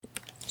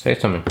Say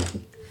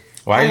something.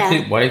 Why do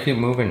you keep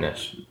moving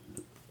this?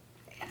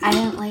 I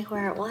didn't like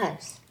where it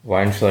was.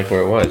 Why didn't you like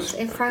where it was? It's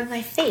in front of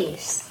my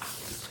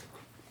face.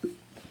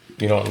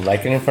 You don't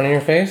like it in front of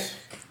your face?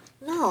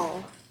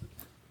 No.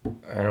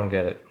 I don't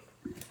get it.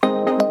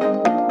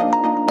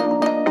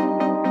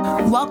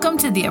 Welcome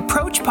to the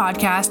Approach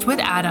Podcast with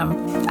Adam.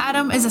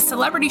 Adam is a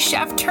celebrity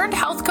chef turned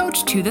health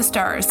coach to the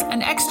stars,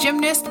 an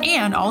ex-gymnast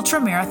and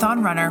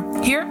ultra-marathon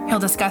runner. Here, he'll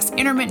discuss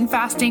intermittent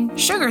fasting,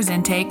 sugars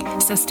intake,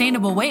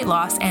 sustainable weight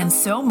loss, and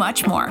so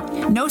much more.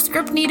 No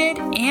script needed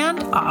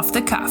and off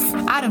the cuff.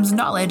 Adam's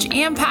knowledge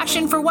and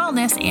passion for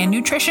wellness and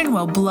nutrition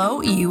will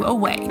blow you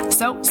away.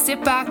 So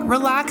sit back,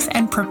 relax,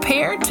 and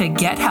prepare to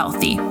get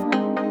healthy.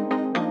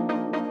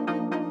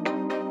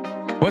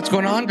 What's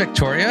going on,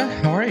 Victoria?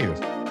 How are you?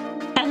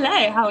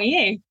 Hello, how are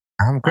you?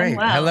 I'm great.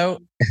 Well. Hello.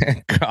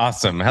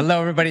 Awesome. Hello,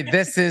 everybody.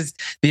 This is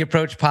the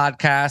Approach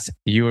Podcast.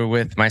 You are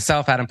with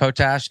myself, Adam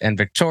Potash, and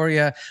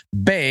Victoria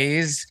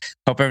Bays.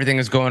 Hope everything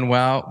is going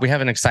well. We have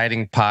an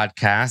exciting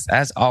podcast,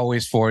 as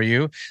always, for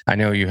you. I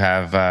know you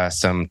have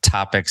some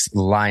topics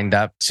lined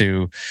up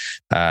to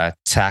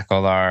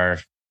tackle our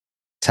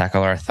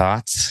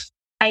thoughts.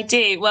 I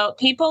do. Well,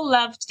 people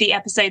loved the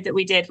episode that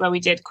we did where we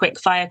did quick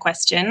fire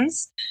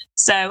questions.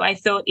 So I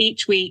thought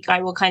each week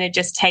I will kind of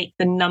just take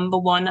the number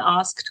one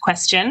asked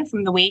question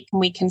from the week and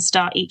we can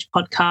start each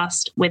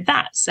podcast with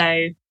that.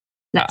 So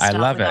let's start. I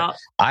love with it.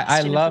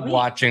 I love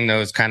watching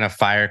those kind of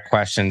fire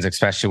questions,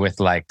 especially with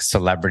like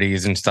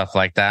celebrities and stuff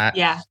like that.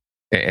 Yeah.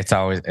 It's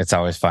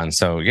always fun.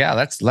 So yeah,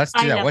 let's do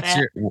that.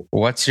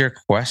 What's your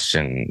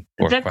question?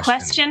 The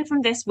question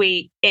from this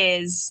week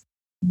is,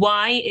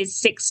 why is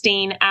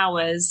 16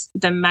 hours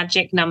the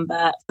magic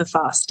number for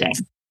fasting?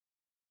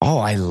 Oh,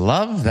 I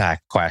love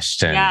that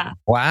question. Yeah.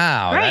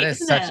 Wow. Great,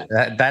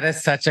 that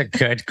is such a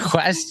good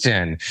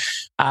question.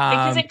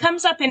 Because it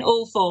comes up in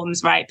all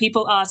forms, right?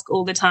 People ask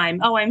all the time,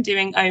 oh, I'm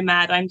doing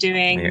OMAD, I'm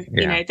doing,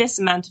 this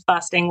amount of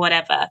fasting,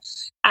 whatever.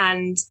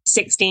 And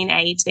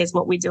 16-8 is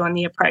what we do on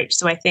the approach.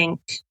 So I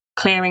think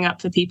clearing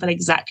up for people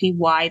exactly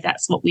why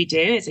that's what we do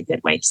is a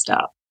good way to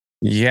start.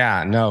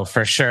 Yeah, no,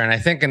 for sure. And I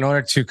think in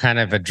order to kind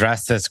of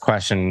address this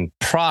question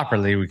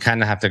properly, we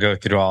kind of have to go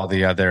through all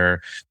the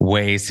other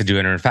ways to do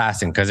intermittent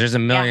fasting, because there's a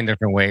million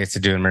different ways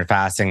to do intermittent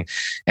fasting.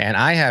 And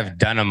I have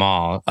done them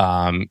all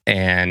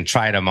and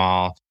tried them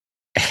all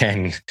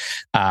and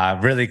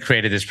really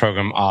created this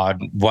program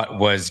on what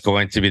was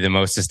going to be the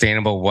most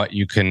sustainable, what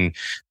you can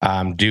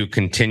do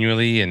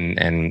continually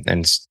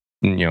and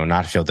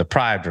not feel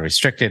deprived or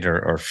restricted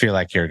or feel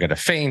like you're going to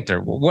faint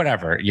or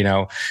whatever,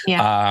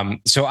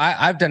 So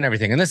I've done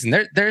everything. And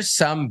listen, there's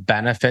some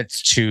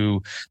benefits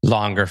to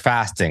longer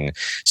fasting.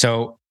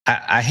 So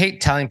I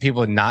hate telling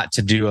people not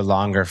to do a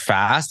longer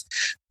fast,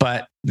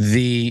 but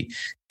the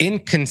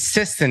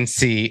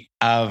inconsistency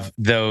of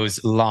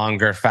those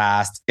longer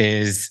fasts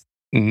is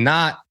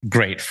not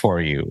great for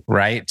you,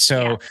 right?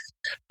 So,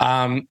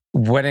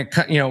 when it,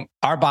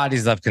 our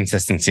bodies love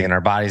consistency, and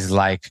our bodies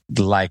like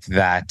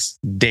that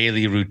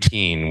daily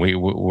routine.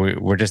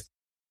 We're just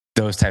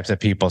those types of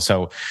people.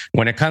 So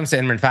when it comes to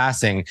intermittent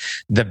fasting,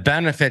 the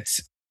benefits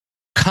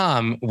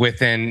come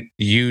within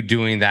you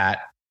doing that,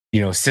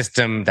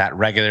 system that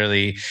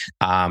regularly,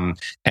 and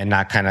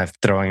not kind of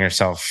throwing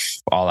yourself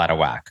all out of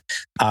whack.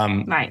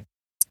 Right.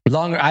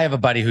 I have a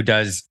buddy who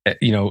does,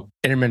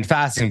 intermittent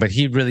fasting, but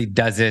he really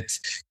does it.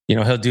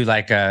 He'll do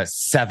like a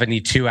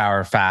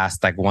 72-hour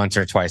fast, like once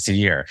or twice a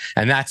year.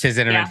 And that's his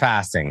intermittent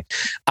fasting.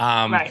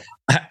 Right.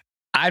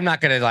 I'm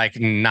not going to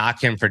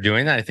knock him for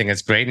doing that. I think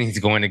it's great. And he's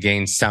going to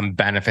gain some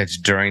benefits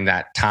during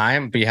that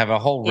time, but you have a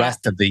whole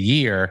rest of the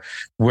year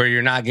where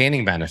you're not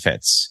gaining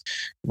benefits.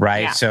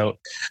 Right. Yeah.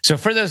 So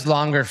for those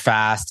longer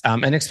fasts,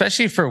 and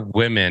especially for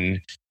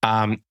women,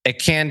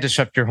 it can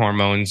disrupt your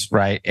hormones,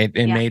 right? It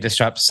may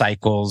disrupt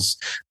cycles,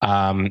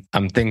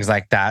 things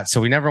like that.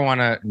 So we never want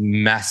to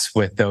mess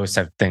with those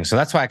type of things. So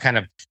that's why I kind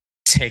of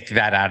take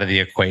that out of the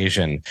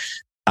equation.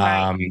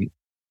 Right.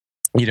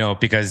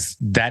 Because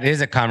that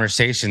is a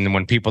conversation.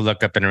 When people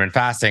look up intermittent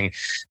fasting,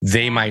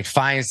 they might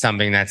find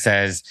something that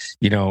says,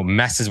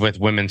 messes with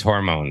women's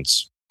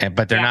hormones,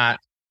 but they're not.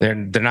 They're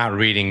not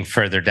reading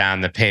further down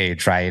the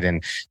page, right?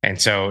 And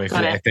so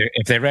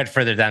if they read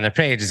further down the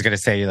page, it's going to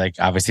say like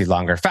obviously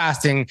longer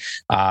fasting,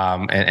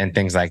 and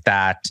things like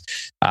that.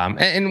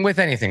 And with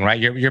anything, right?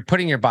 You're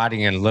putting your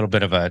body in a little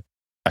bit of a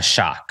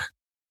shock,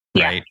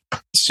 right?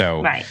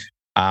 So. Right.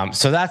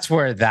 So that's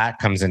where that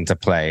comes into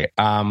play.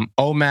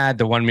 OMAD,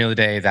 the 1 meal a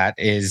day, that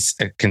is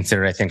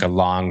considered, I think, a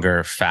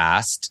longer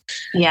fast.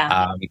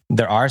 Yeah.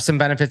 There are some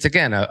benefits,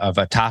 again, of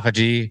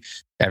autophagy.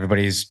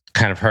 Everybody's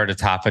kind of heard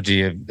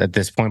autophagy at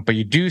this point, but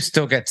you do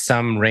still get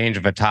some range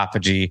of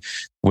autophagy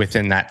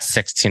within that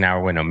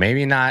 16-hour window.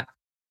 Maybe not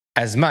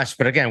as much,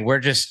 but again, we're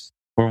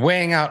we're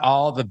weighing out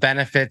all the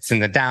benefits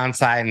and the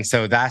downside. And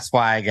so that's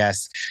why I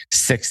guess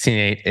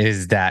 16-8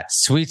 is that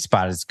sweet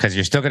spot, is because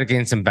you're still going to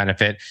gain some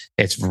benefit.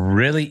 It's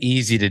really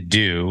easy to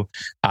do.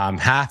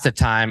 Half the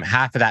time,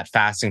 half of that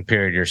fasting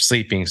period, you're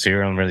sleeping. So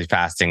you're only really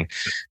fasting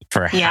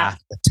for half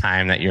the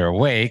time that you're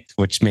awake,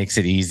 which makes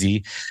it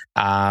easy.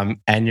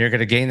 And you're going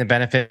to gain the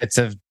benefits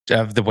of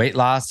the weight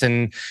loss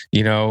and,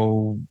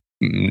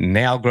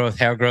 nail growth,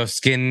 hair growth,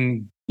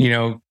 skin,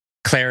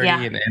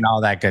 clarity and all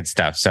that good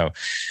stuff. So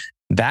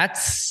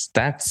that's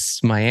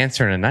my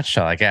answer in a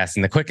nutshell, I guess,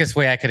 in the quickest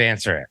way I could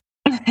answer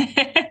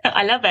it.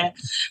 I love it.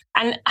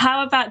 And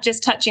how about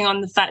just touching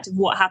on the fact of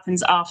what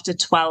happens after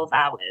 12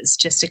 hours,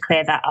 just to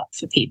clear that up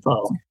for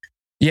people?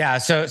 Yeah.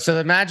 So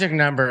the magic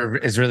number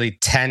is really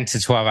 10 to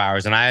 12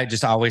 hours. And I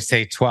just always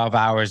say 12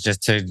 hours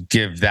just to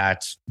give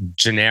that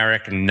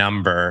generic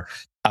number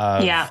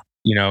of,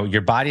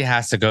 your body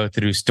has to go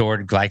through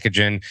stored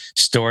glycogen,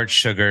 stored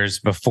sugars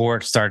before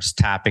it starts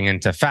tapping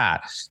into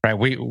fat,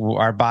 right?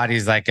 Our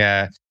body's like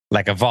a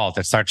vault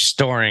that starts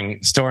storing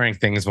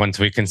things once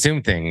we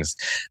consume things.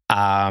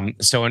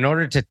 So in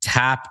order to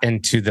tap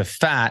into the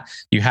fat,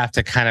 you have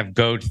to kind of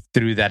go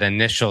through that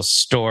initial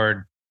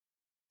stored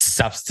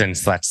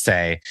substance, let's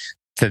say,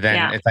 to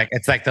then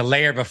it's like the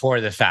layer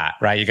before the fat,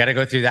 right? You got to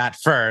go through that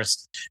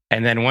first.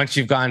 And then once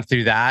you've gone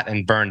through that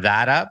and burned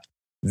that up,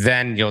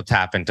 then you'll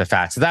tap into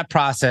fat. So that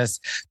process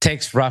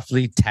takes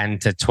roughly 10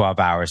 to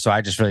 12 hours. So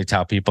I just really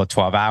tell people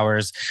 12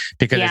 hours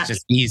because it's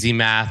just easy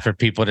math for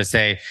people to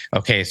say,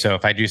 okay, so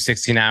if I do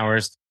 16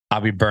 hours, I'll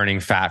be burning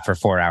fat for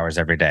 4 hours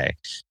every day.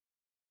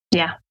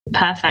 Yeah,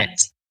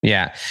 perfect.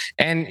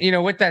 And,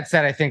 with that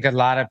said, I think a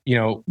lot of,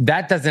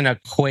 that doesn't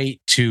equate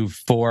to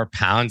 4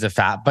 pounds of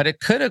fat, but it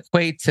could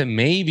equate to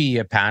maybe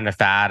a pound of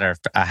fat or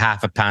a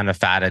half a pound of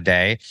fat a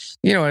day.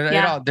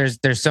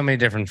 There's so many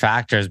different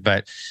factors,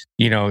 but,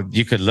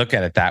 you could look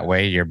at it that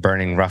way. You're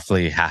burning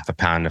roughly half a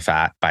pound of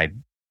fat by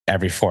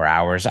every 4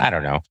 hours. I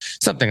don't know,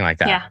 something like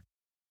that. Yeah.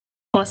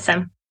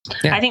 Awesome.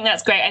 Yeah. I think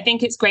that's great. I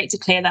think it's great to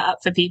clear that up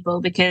for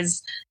people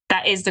because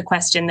that is the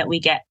question that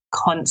we get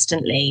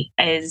constantly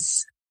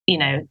is,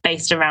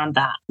 based around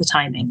that, the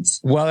timings.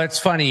 Well, it's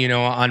funny,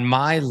 on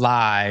my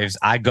lives,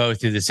 I go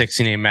through the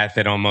 16-8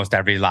 method almost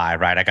every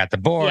live, right? I got the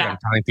board, I'm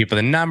telling people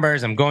the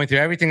numbers, I'm going through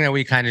everything that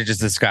we kind of just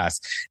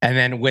discussed. And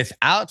then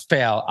without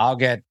fail, I'll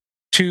get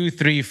 2,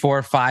 3,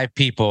 4, 5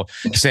 people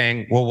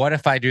saying, well, what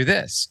if I do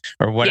this?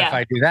 Or what if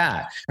I do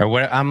that? Or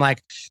what? I'm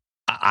like,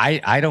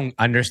 I don't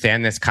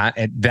understand this.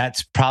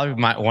 That's probably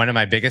one of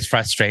my biggest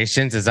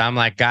frustrations is I'm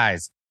like,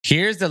 guys,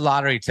 here's the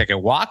lottery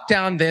ticket. Walk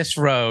down this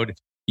road,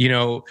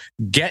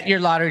 get your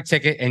lottery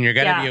ticket and you're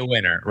going to be a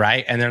winner,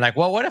 right? And they're like,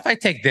 well, what if I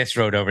take this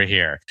road over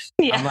here?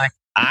 Yeah. I'm like,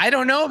 I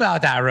don't know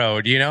about that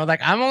road,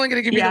 I'm only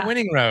going to give you the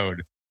winning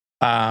road.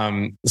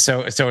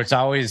 So it's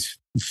always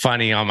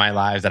funny on my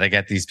lives that I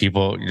get these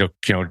people,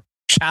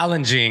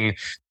 challenging,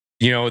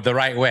 the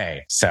right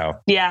way. So,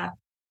 yeah.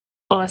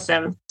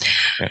 Awesome.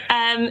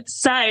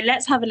 So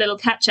let's have a little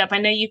catch up. I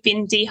know you've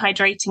been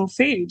dehydrating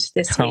food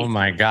this week. Oh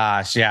my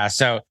gosh. Yeah.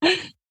 So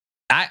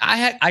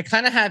I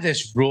kind of have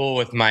this rule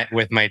with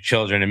my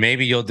children, and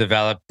maybe you'll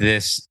develop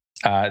this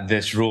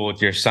rule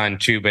with your son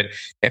too. But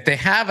if they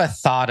have a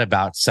thought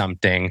about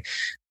something,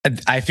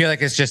 I feel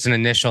like it's just an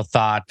initial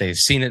thought. They've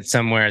seen it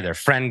somewhere. Their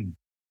friend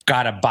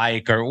got a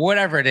bike or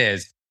whatever it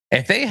is.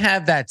 If they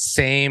have that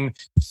same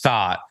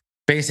thought,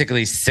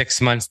 basically 6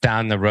 months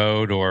down the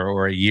road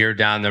or a year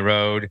down the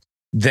road,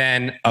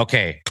 then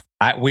okay.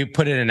 We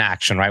put it in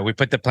action, right? We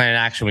put the plan in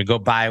action. We go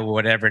buy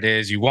whatever it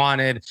is you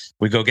wanted.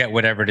 We go get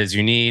whatever it is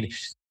you need.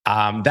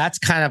 That's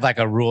kind of like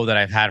a rule that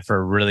I've had for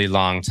a really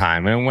long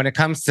time. And when it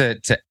comes to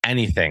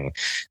anything,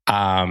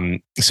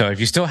 so if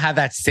you still have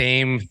that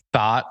same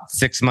thought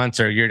 6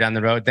 months or a year down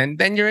the road,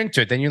 then you're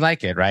into it. Then you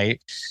like it,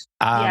 right?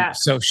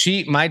 So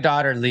my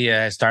daughter,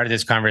 Leah, started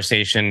this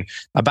conversation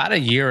about a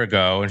year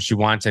ago and she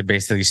wanted to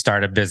basically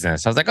start a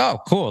business. I was like,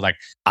 oh, cool. Like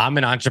I'm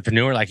an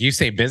entrepreneur. Like you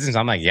say business.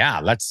 I'm like, yeah,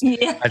 let's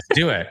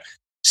do it.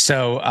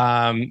 So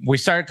we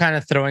started kind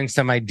of throwing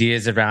some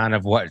ideas around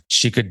of what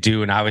she could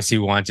do. And obviously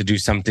we wanted to do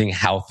something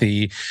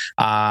healthy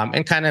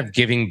and kind of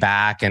giving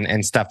back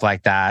and stuff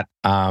like that.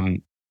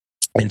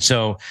 And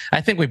so I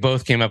think we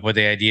both came up with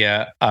the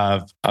idea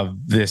of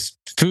this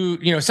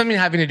food, something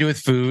having to do with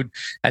food.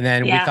 And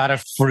then we thought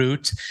of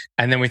fruit,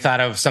 and then we thought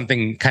of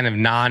something kind of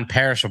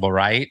non-perishable,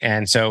 right?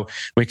 And so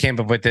we came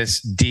up with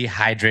this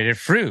dehydrated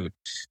fruit,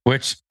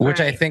 which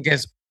I think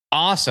is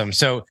awesome.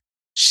 So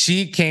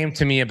she came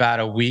to me about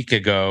a week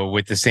ago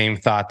with the same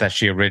thought that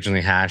she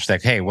originally had. She's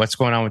like, hey, what's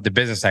going on with the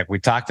business? Like we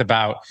talked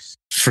about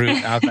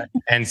fruit.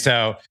 And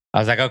so I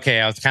was like,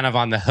 okay, I was kind of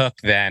on the hook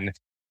then.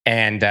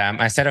 And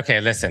I said,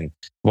 okay, listen,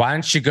 why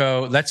don't you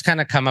go, let's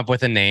kind of come up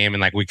with a name.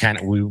 And like, we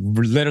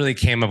literally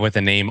came up with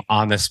a name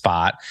on the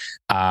spot,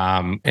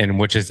 and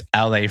which is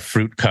LA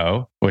Fruit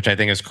Co., which I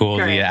think is cool.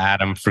 Great. Leah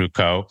Adam Fruit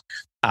Co.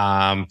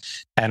 And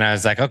I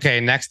was like,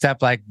 okay, next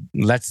step, like,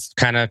 let's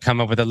kind of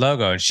come up with a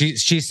logo. And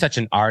she's such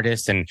an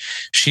artist and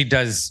she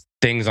does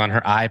things on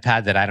her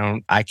iPad that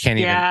I can't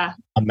even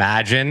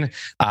imagine.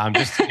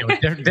 Just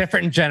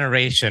different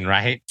generation,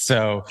 right?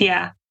 So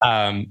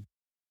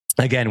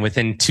again,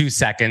 within 2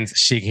 seconds,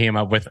 she came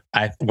up with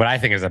what I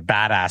think is a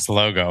badass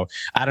logo.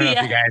 I don't know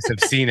if you guys have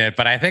seen it,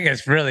 but I think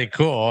it's really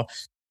cool.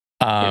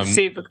 It's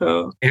super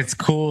cool. It's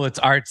cool. It's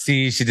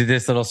artsy. She did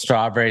this little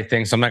strawberry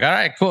thing. So I'm like, all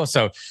right, cool.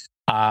 So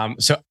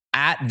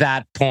at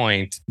that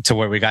point to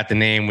where we got the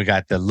name, we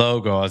got the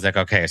logo, I was like,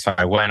 okay. So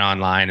I went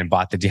online and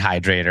bought the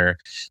dehydrator.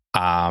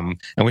 And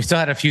we still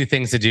had a few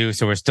things to do.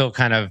 So we're still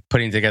kind of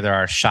putting together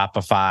our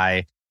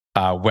Shopify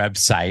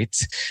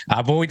website.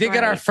 But we did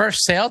get our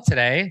first sale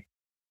today.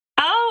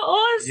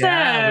 Oh, awesome.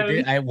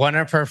 Yeah, one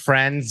of her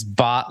friends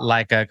bought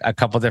like a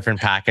couple different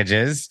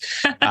packages.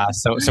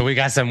 So we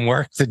got some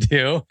work to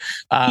do.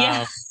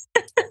 But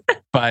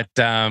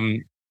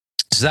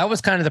so that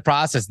was kind of the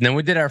process. And then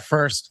we did our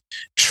first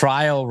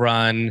trial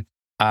run,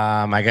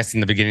 I guess in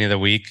the beginning of the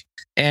week.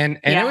 And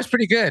it was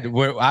pretty good.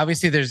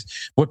 Obviously, there's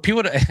what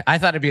people. I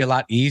thought it'd be a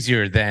lot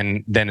easier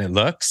than it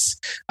looks.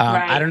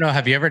 I don't know.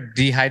 Have you ever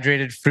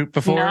dehydrated fruit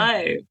before?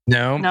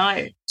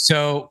 No.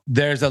 So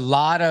there's a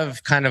lot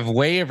of kind of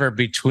waver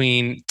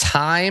between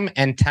time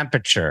and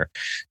temperature.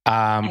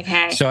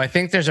 So I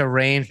think there's a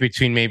range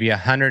between maybe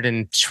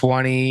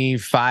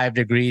 125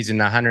 degrees and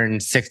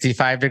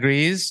 165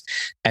 degrees,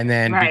 and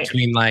then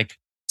between like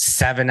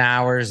 7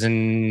 hours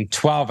and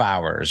 12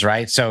 hours,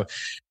 right? So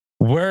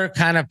we're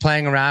kind of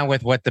playing around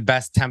with what the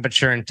best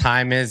temperature and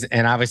time is.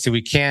 And obviously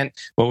we can't,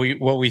 what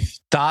we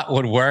thought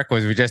would work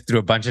was we just threw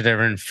a bunch of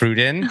different fruit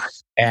in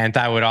and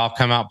that would all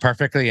come out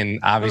perfectly. And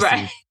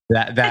obviously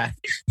that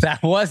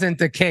wasn't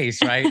the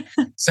case, right?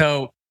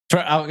 So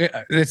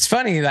it's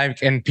funny,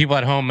 like, and people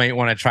at home might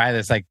want to try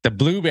this, like the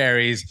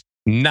blueberries,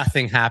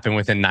 nothing happened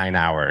within 9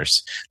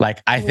 hours.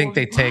 Like, I think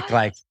they take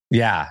like,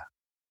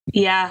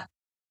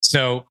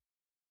 So,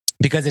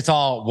 because it's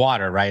all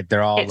water, right?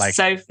 They're all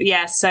so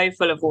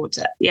full of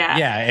water.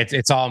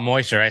 It's all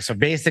moisture, right? So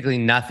basically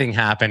nothing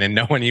happened and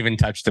no one even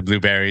touched the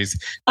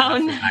blueberries for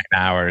 9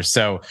 hours.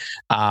 So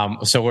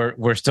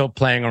we're still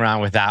playing around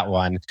with that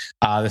one.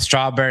 The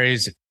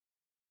strawberries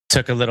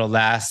took a little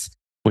less.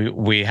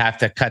 We have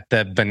to cut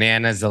the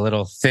bananas a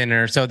little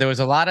thinner. So there was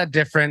a lot of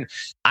different,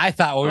 I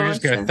thought we were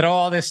just going to throw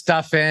all this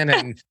stuff in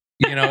and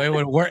it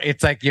would work.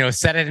 It's like,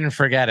 set it and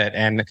forget it.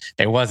 And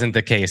it wasn't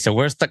the case. So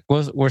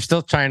we're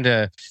still trying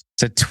to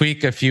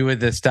tweak a few of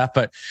this stuff,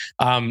 but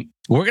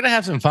we're going to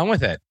have some fun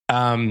with it.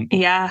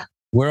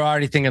 We're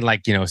already thinking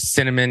like,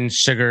 cinnamon,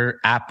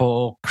 sugar,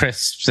 apple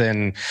crisps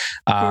and,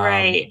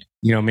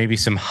 maybe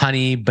some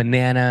honey,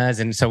 bananas.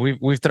 And so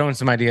we've thrown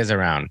some ideas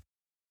around.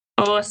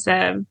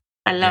 Awesome.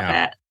 I love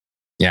it.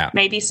 Yeah.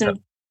 Maybe some,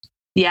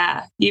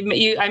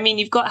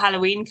 you've got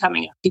Halloween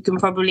coming up. You can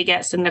probably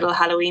get some little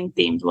Halloween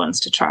themed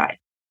ones to try.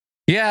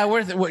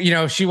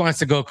 Yeah, she wants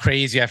to go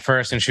crazy at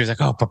first, and she was like,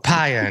 "Oh,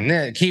 papaya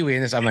and kiwi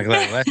and this." I'm like,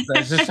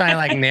 let's just try and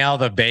like nail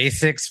the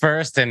basics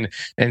first, and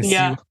see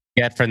what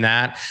we get from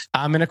that.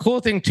 And a cool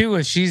thing too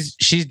is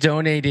she's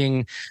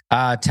donating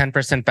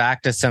 10%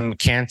 back to some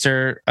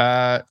cancer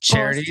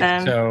charities.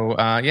 Awesome.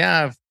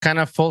 So kind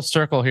of full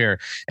circle here.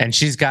 And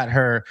she's got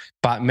her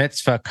bat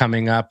mitzvah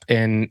coming up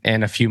in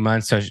a few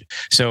months.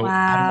 So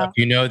I don't know if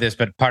you know this,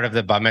 but part of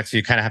the bat mitzvah,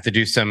 you kind of have to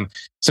do some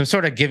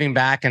sort of giving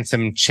back and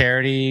some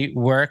charity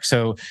work.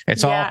 So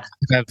it's all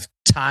kind of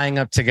tying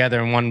up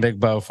together in one big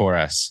bow for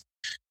us.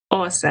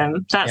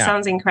 Awesome. That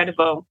sounds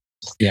incredible.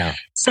 Yeah.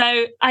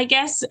 So I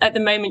guess at the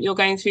moment you're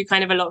going through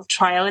kind of a lot of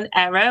trial and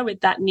error with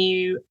that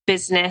new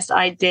business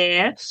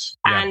idea.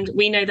 And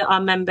we know that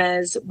our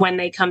members, when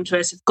they come to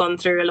us, have gone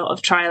through a lot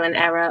of trial and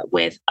error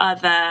with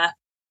other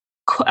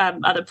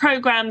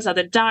programs,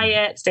 other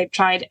diets. They've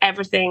tried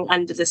everything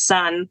under the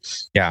sun.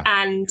 Yeah.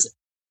 And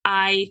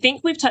I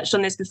think we've touched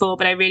on this before,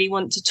 but I really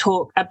want to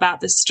talk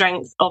about the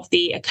strength of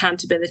the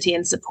accountability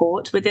and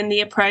support within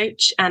the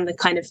approach and the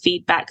kind of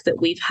feedback that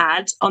we've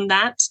had on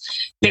that.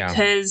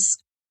 Because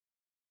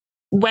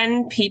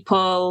when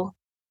people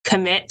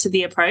commit to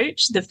the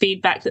approach, the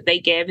feedback that they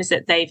give is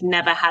that they've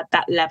never had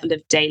that level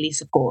of daily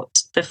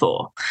support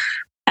before.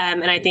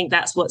 And I think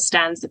that's what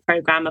stands the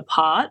program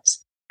apart.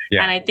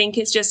 Yeah. And I think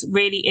it's just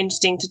really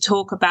interesting to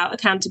talk about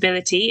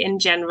accountability in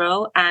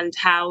general and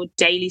how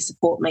daily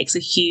support makes a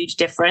huge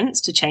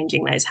difference to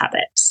changing those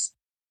habits.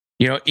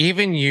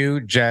 Even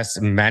you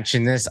just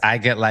mentioned this, I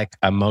get like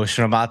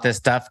emotional about this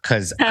stuff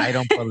because I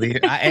don't believe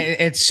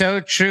it's so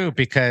true,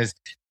 because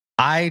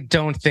I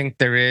don't think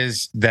there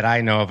is, that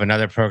I know of,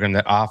 another program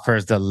that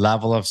offers the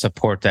level of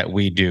support that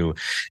we do.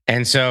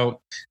 And so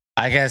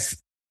I guess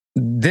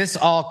this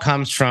all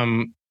comes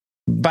from,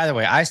 by the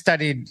way, I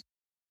studied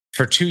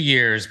for 2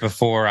 years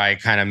before I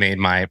kind of made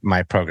my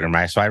program,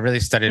 right? So I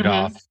really studied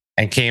off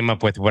and came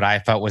up with what I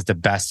felt was the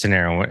best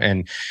scenario.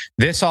 And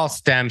this all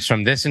stems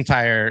from this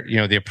entire,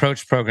 the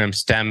approach program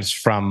stems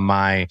from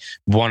my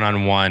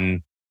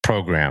one-on-one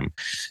program.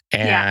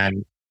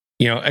 And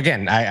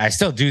again, I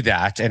still do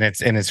that, and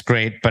it's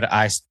great, but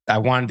I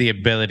wanted the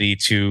ability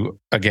to,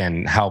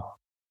 again, help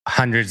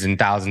hundreds and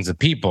thousands of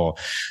people.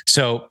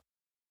 So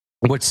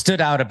what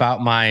stood out about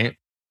my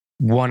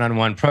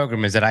one-on-one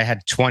program is that I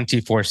had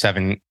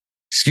 24/7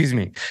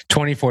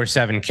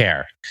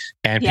 care.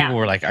 And people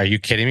were like, are you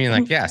kidding me?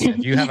 Like, yes, if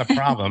you have a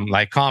problem,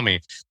 like, call me.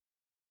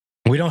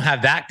 We don't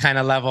have that kind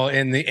of level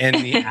in the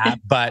app,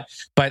 but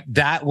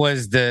that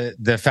was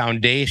the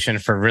foundation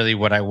for really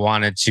what I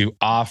wanted to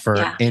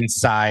offer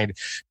inside,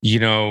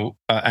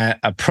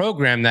 a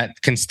program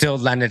that can still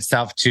lend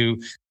itself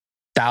to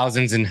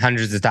thousands and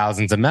hundreds of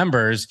thousands of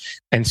members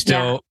and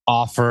still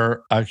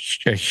offer a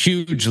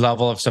huge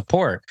level of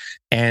support.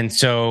 And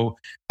so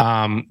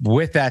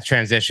with that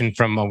transition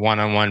from a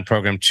one-on-one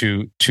program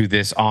to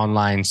this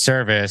online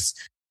service,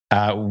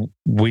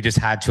 we just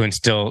had to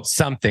instill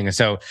something.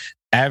 So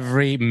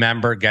every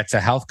member gets a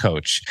health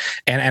coach.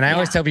 And I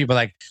always tell people,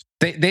 like,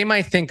 they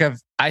might think of,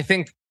 I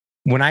think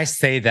when I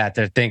say that,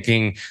 they're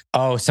thinking,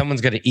 oh,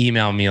 someone's going to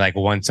email me like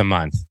once a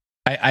month.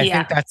 I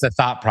think that's the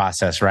thought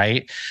process,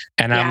 right?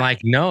 And I'm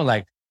like, no,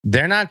 like,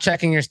 they're not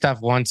checking your stuff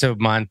once a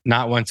month,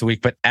 not once a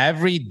week, but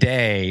every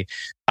day.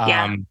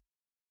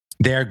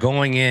 They're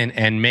going in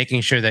and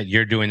making sure that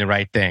you're doing the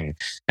right thing.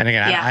 And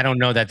again, I don't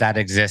know that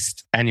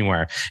exists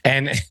anywhere.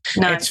 And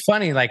it's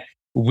funny, like,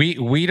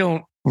 we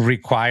don't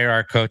require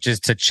our coaches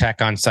to check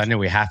on Sunday.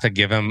 We have to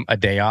give them a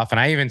day off. And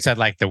I even said,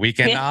 like, the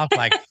weekend off,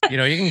 like, you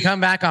can come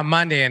back on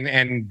Monday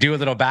and do a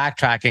little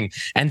backtracking.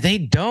 And they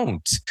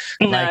don't.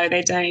 No,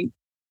 they don't.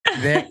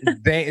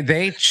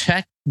 they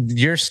check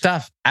your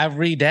stuff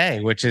every day,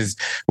 which is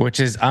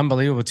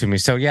unbelievable to me.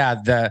 So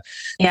that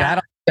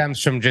all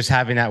stems from just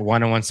having that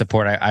one-on-one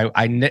support.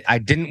 I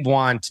didn't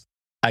want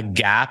a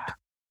gap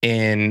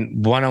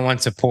in one-on-one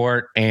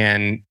support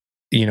and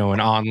an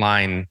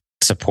online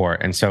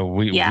support, and so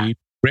we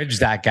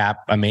bridged that gap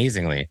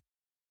amazingly.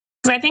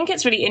 So I think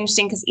it's really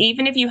interesting because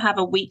even if you have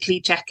a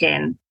weekly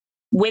check-in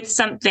with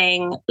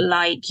something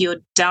like your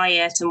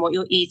diet and what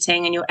you're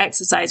eating and your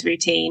exercise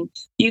routine,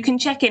 you can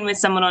check in with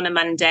someone on a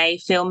Monday,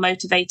 feel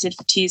motivated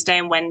for Tuesday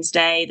and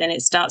Wednesday, then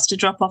it starts to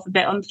drop off a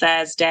bit on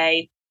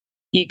Thursday.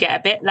 You get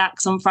a bit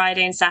lax on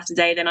Friday and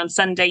Saturday. Then on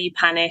Sunday, you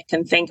panic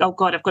and think, oh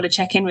God, I've got to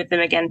check in with them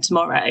again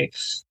tomorrow.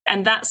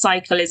 And that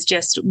cycle is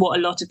just what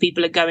a lot of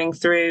people are going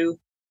through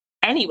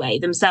anyway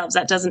themselves.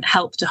 That doesn't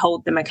help to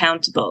hold them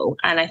accountable.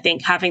 And I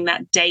think having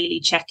that daily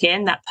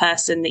check-in, that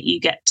person that you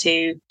get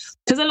to,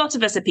 because a lot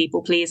of us are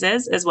people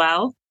pleasers as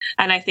well.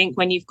 And I think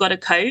when you've got a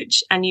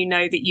coach and you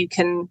know that you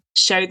can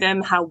show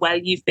them how well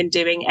you've been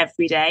doing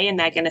every day and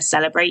they're going to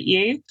celebrate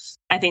you,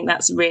 I think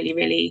that's really,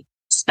 really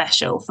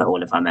special for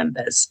all of our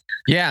members.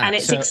 Yeah. And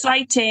it's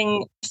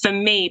exciting for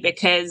me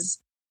because,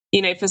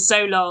 for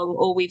so long,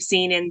 all we've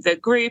seen in the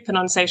group and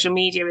on social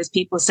media is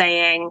people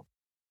saying,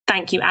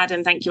 thank you,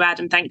 Adam, thank you,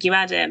 Adam, thank you,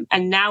 Adam.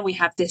 And now we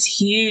have this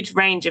huge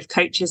range of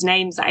coaches'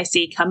 names that I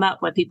see come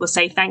up where people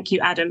say, thank you,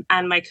 Adam,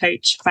 and my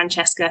coach,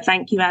 Francesca.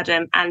 Thank you,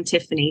 Adam, and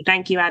Tiffany.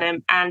 Thank you,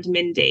 Adam, and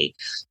Mindy.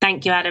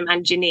 Thank you, Adam,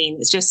 and Janine.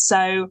 It's just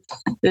so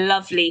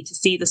lovely to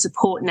see the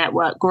support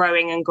network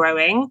growing and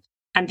growing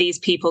and these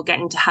people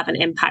getting to have an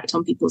impact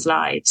on people's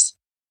lives.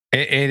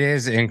 It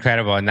is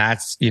incredible. And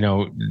that's,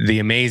 the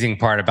amazing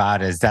part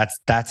about it is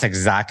that's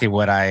exactly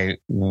what I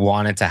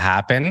wanted to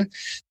happen.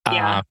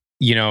 Yeah.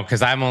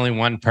 Because I'm only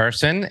one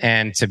person,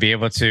 and to be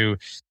able to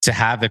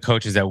have the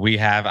coaches that we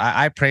have,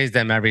 I praise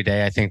them every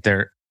day. I think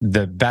they're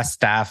the best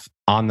staff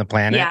on the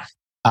planet. Yeah.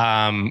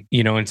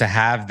 And to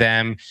have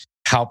them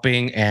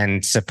helping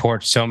and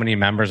support so many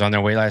members on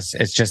their wait list,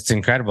 it's just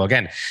incredible.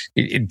 Again,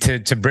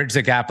 to bridge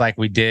the gap like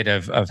we did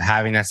of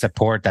having that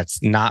support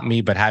that's not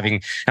me, but having,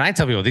 and I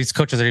tell people these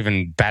coaches are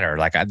even better.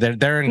 Like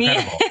they're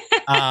incredible.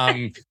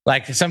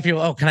 Like some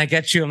people, oh, can I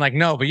get you? I'm like,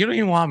 no, but you don't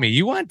even want me.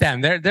 You want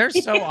them. They're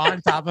so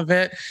on top of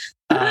it.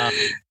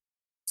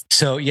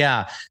 So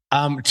yeah,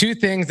 two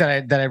things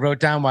that I wrote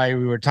down while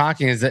we were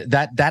talking is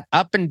that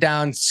up and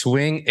down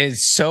swing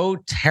is so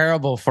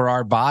terrible for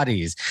our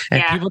bodies,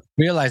 and people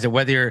realize that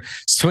whether you're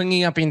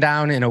swinging up and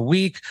down in a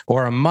week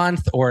or a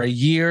month or a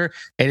year,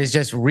 it is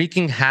just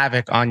wreaking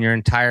havoc on your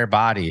entire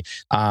body.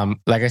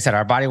 Like I said,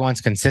 our body wants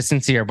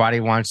consistency. Our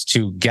body wants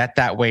to get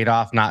that weight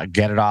off, not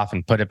get it off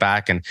and put it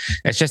back, and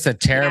it's just a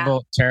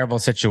terrible, terrible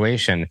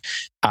situation.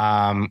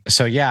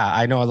 So yeah,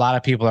 I know a lot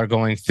of people are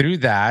going through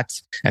that,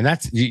 and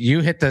that's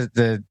you hit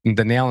the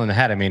nail on the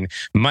head. I mean,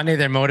 Monday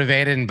they're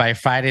motivated, and by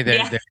Friday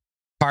they're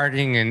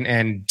partying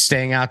and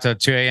staying out till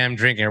 2 a.m.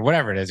 drinking or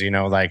whatever it is.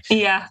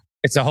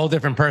 It's a whole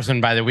different person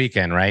by the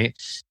weekend, right?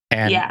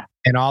 And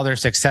all their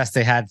success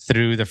they had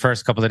through the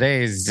first couple of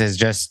days is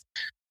just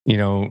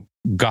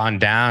gone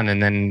down,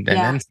 and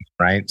then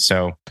right.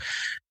 So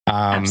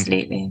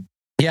absolutely.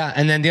 Yeah,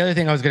 and then the other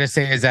thing I was going to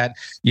say is that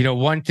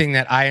one thing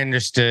that I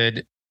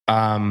understood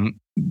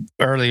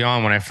early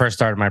on when I first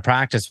started my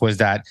practice was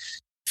that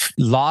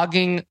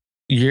logging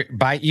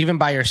by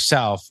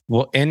yourself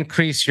will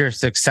increase your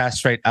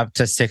success rate up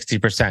to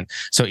 60%.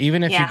 So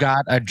even if you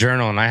got a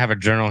journal, and I have a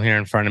journal here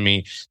in front of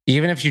me,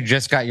 even if you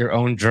just got your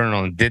own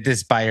journal and did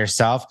this by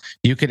yourself,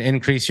 you can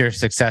increase your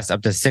success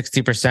up to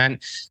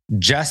 60%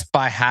 just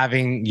by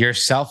having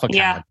yourself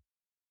accountable.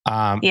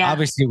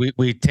 Obviously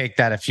we take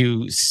that a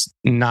few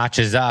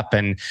notches up,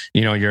 and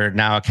you're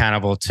now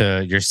accountable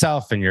to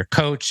yourself and your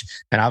coach,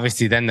 and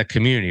obviously then the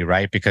community,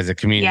 right? Because the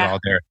community is all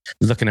there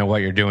looking at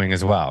what you're doing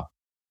as well.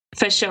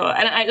 For sure.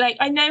 And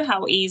I know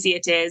how easy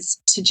it is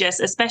to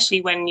just,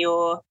 especially when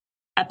you're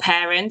a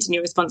parent and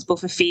you're responsible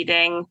for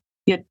feeding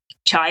your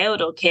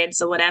child or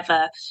kids or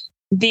whatever,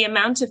 the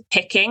amount of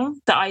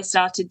picking that I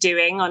started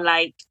doing on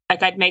like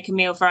I'd make a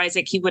meal for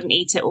Isaac, he wouldn't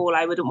eat it all.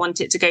 I wouldn't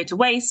want it to go to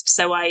waste.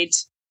 So I'd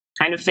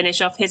kind of finish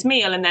off his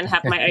meal and then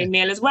have my own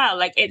meal as well.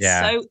 Like it's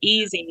so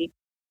easy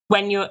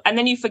and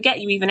then you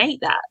forget you even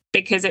ate that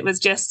because it was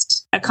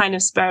just a kind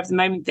of spur of the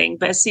moment thing.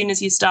 But as soon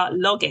as you start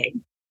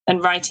logging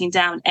and writing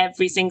down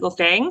every single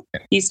thing,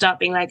 you start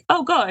being like,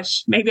 oh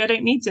gosh, maybe I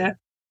don't need to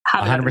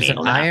have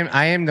 100%.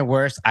 I am the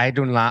worst. I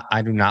do not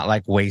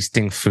like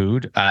wasting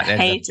food.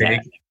 Hate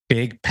it.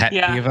 Big pet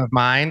peeve of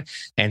mine.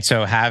 And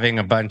so having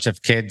a bunch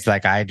of kids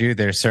like I do,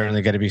 there's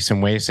certainly going to be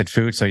some wasted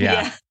food. So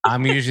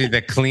I'm usually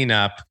the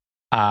cleanup.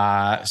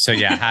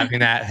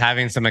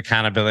 Having some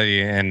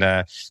accountability and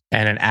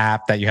an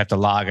app that you have to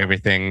log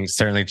everything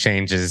certainly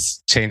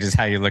changes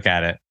how you look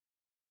at it.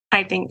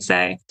 I think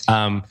so.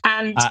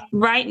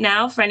 Right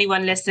now, for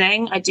anyone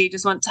listening, I do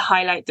just want to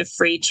highlight the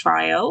free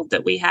trial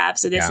that we have.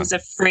 So this is a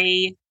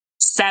free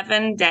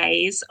 7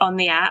 days on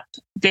the app.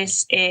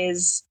 This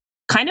is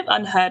kind of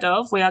unheard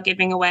of. We are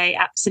giving away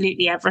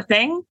absolutely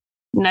everything.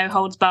 No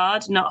holds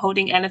barred, not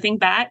holding anything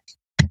back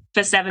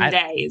for 7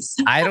 days.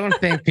 I don't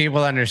think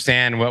people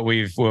understand what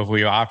we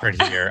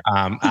offered here.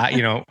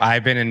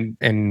 I've been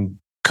in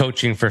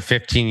coaching for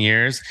 15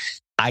 years.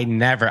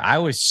 I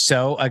was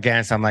so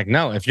against. I'm like,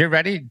 no, if you're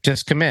ready,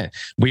 just commit.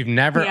 We've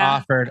never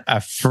offered a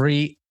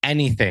free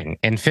anything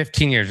in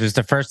 15 years. This is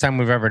the first time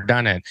we've ever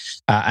done it.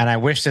 And I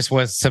wish this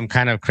was some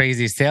kind of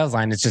crazy sales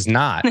line. It's just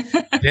not.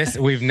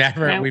 We've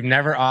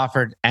never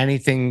offered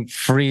anything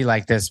free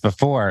like this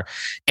before.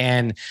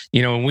 And,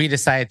 when we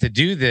decided to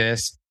do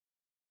this,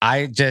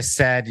 I just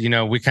said,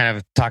 we kind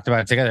of talked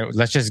about it together.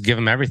 Let's just give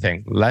them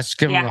everything. Let's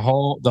give them the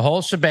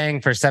whole shebang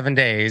for 7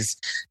 days.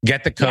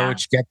 Get the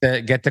coach, get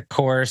the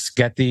course,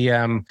 get the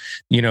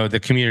the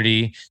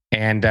community,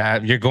 and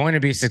you're going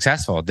to be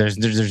successful.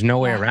 There's no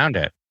way around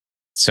it.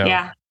 So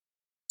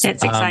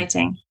it's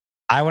exciting.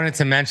 I wanted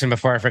to mention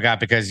before I forgot,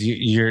 because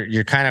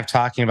you're kind of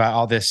talking about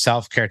all this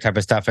self-care type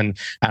of stuff, and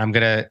I'm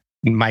gonna.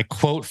 My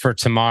quote for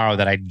tomorrow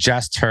that I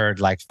just heard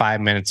like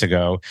 5 minutes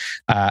ago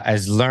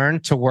is learn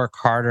to work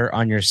harder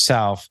on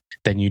yourself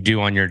than you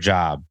do on your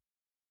job.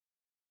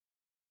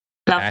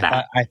 Love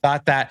that. I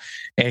thought that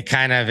it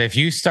kind of, if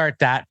you start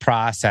that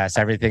process,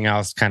 everything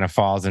else kind of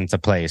falls into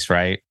place,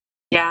 right?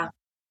 Yeah.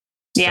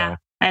 Yeah. So,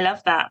 I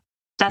love that.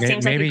 That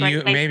seems like a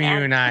great place maybe you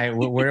and I,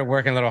 we're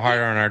working a little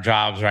harder on our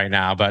jobs right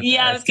now, but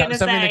I was going to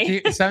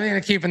say something to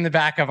keep in the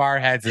back of our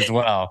heads as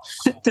well.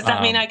 Does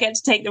that mean I get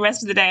to take the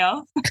rest of the day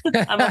off?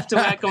 I'm off to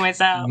work on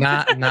myself.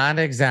 Not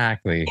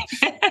exactly.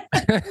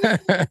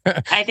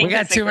 I think we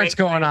got too much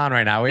going on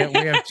right now. We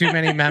have too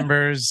many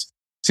members,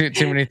 too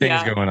many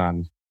things going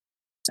on.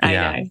 I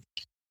know.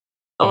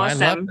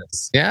 Awesome. I love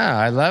this. Yeah,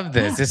 I love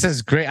this. This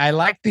is great. I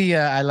like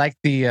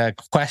the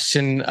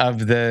question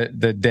of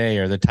the day,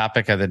 or the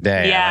topic of the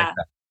day. Yeah. I like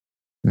that.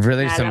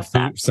 Really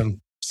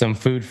some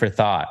food for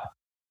thought.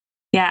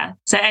 Yeah.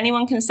 So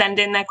anyone can send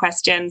in their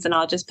questions and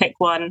I'll just pick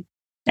one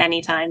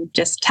anytime.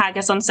 Just tag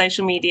us on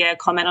social media,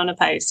 comment on a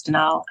post, and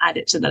I'll add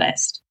it to the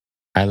list.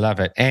 I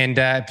love it. And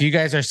if you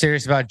guys are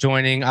serious about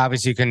joining,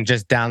 obviously you can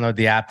just download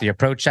the app, the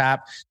Approach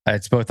app.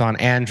 It's both on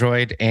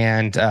Android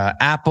and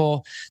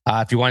Apple.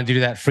 If you want to do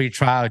that free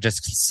trial,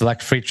 just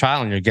select free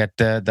trial and you'll get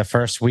the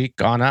first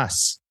week on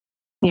us.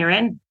 You're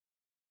in.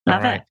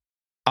 Love it.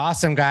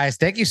 Awesome, guys.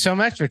 Thank you so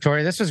much,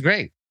 Victoria. This was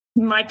great.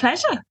 My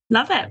pleasure.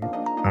 Love it.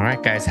 All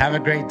right, guys. Have a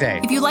great day.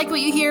 If you like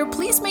what you hear,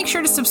 please make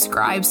sure to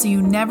subscribe so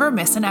you never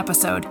miss an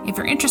episode. If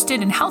you're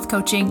interested in health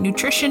coaching,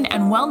 nutrition,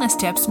 and wellness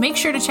tips, make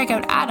sure to check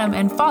out Adam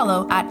and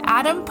follow at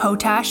Adam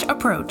Potash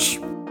Approach.